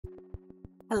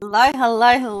Hello,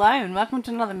 hello, hello, and welcome to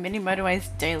another Mini Motorways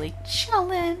Daily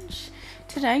Challenge.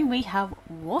 Today we have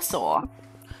Warsaw.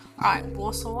 Alright,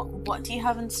 Warsaw, what do you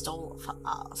have in store for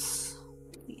us?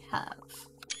 We have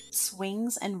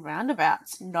swings and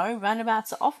roundabouts. No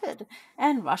roundabouts are offered,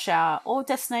 and rush hour. All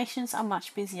destinations are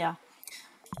much busier.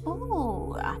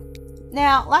 Ooh.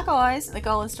 Now, like always, the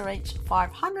goal is to reach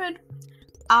 500,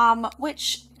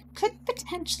 which could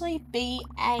potentially be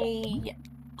a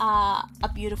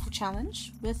beautiful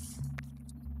challenge with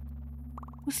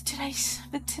today's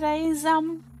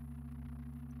so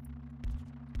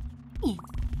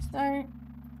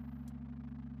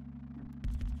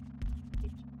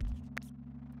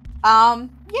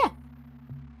yeah.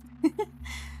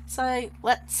 So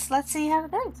let's see how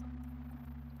it goes.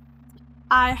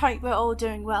 I hope we're all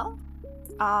doing well.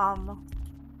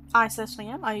 I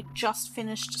certainly am. I just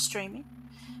finished streaming.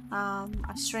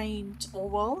 I streamed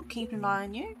Warsaw, keep an eye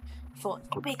on you, for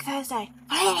Big Thursday.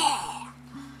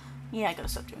 Yeah, I gotta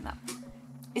stop doing that.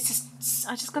 It's just,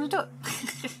 I just gotta do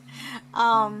it.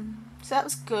 So that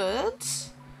was good.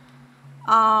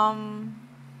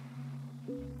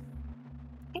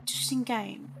 Interesting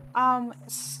game. I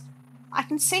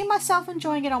can see myself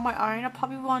enjoying it on my own. I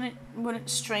probably wouldn't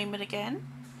stream it again.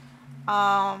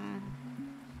 But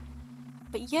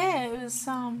yeah, it was,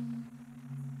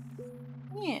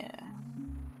 yeah.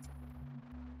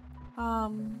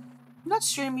 Not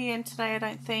streaming again today, I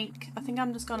don't think. I think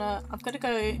I'm just gonna, I've got to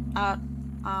go out,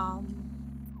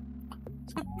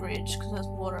 it's a good bridge because there's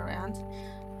water around.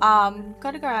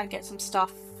 Got to go out and get some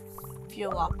stuff,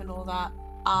 fuel up and all that.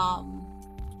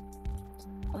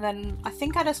 And then I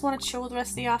think I just want to chill the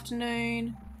rest of the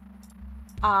afternoon.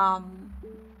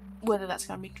 Whether that's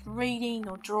going to be reading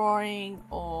or drawing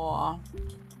or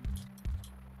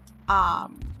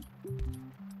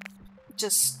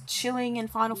just chilling in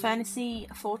Final Fantasy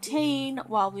 14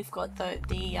 while we've got the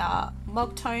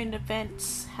Mogtone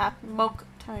events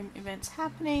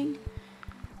happening.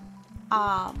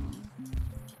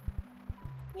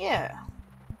 Yeah.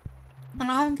 And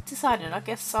I haven't decided. I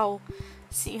guess I'll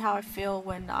see how I feel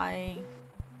when I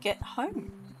get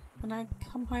home. When I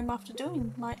come home after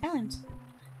doing my errands.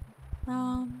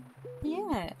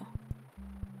 Yeah.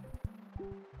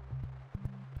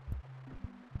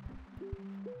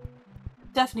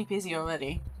 Definitely busy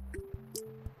already.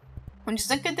 Which is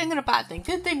a good thing and a bad thing.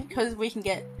 Good thing because we can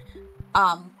get,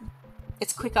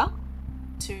 it's quicker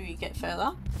to get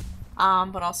further.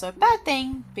 But also a bad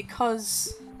thing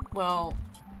because, well,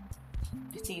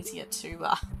 it's easier to,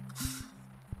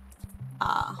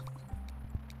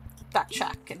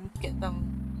 backtrack and get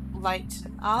them late.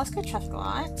 Let's go traffic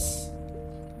lights.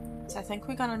 So I think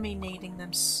we're gonna be needing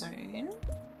them soon.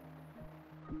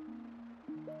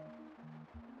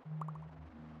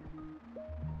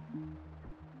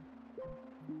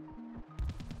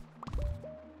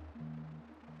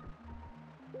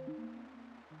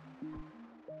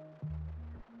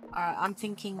 Alright, I'm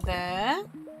thinking there.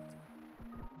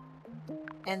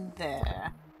 And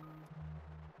there.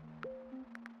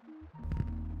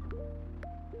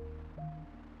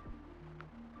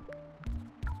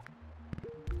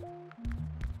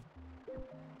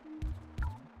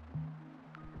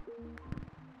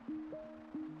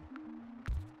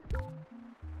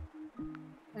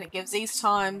 And it gives these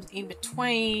times in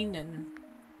between and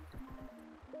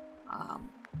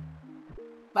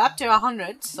we're up to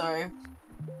 100, so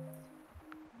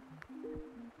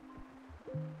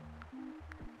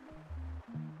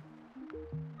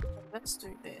let's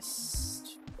do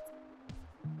this.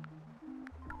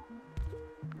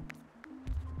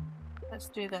 Let's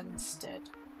do that instead.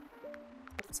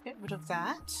 Let's get rid of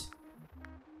that.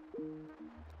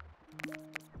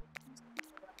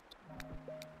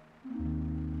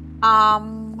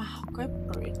 Go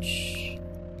bridge.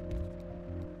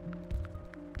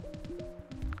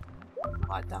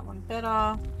 Like that one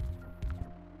better.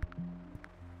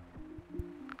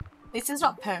 This is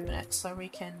not permanent, so we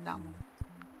can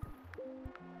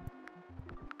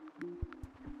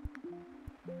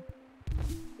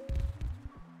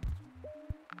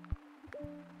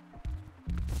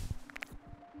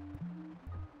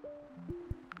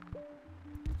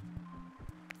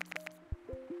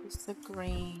use the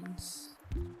greens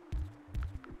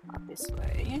up this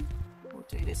way. We'll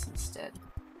do this instead.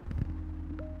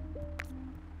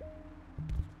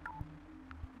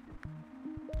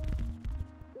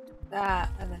 That,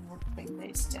 and then we'll bring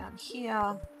these down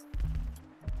here.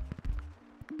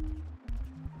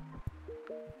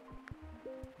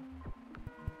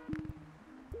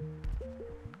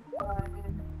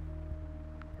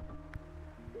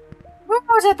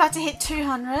 We're about to hit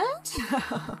 200.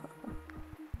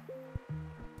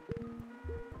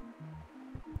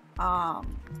 And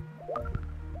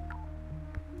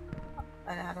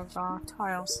out of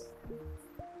tiles.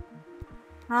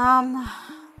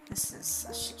 This is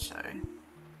a shit show.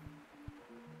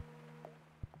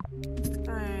 Let's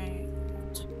go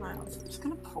tiles. I'm just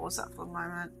gonna pause that for a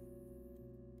moment.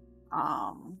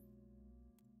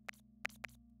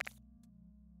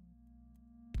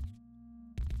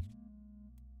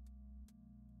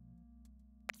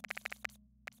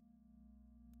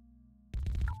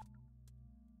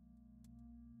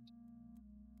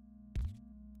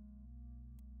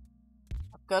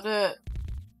 I've got to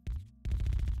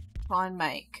try and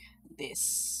make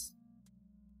this.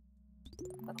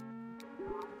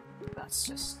 That's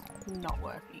just not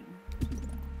working.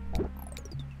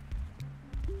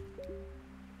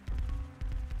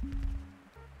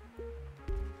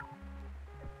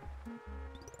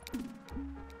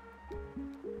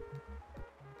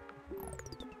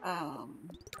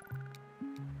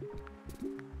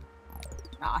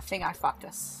 No, I think I fucked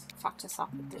us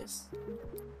up with this.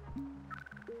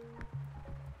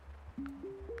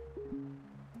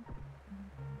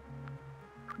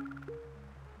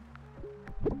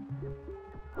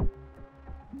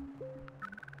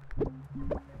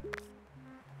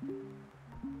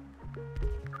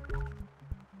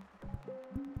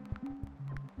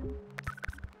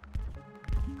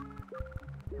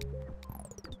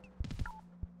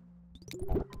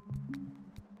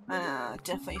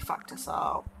 Definitely fucked us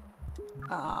up.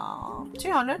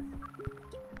 200.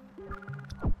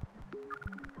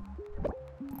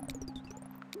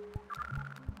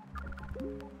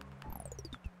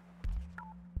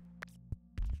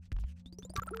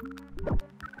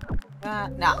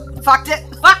 No, fucked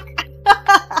it. Fuck.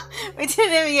 We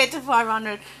didn't even get to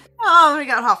 500. Oh, we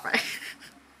got halfway.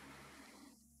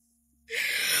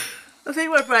 I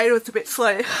think my brain was a bit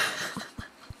slow.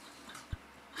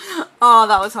 Oh,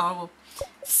 that was horrible.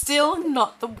 Still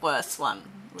not the worst one,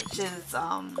 which is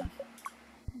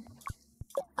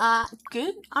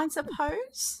good, I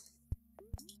suppose.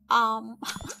 Fuck.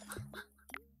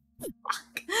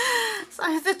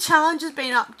 So the challenge has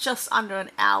been up just under an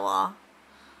hour.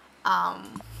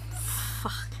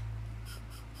 Fuck.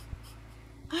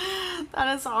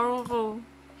 That is horrible.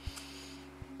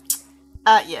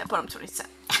 Yeah, bottom 20%.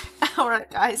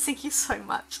 Alright guys, thank you so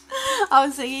much. I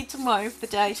will see you tomorrow for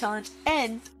the daily challenge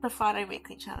and the Friday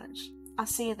weekly challenge. I'll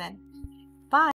see you then. Bye.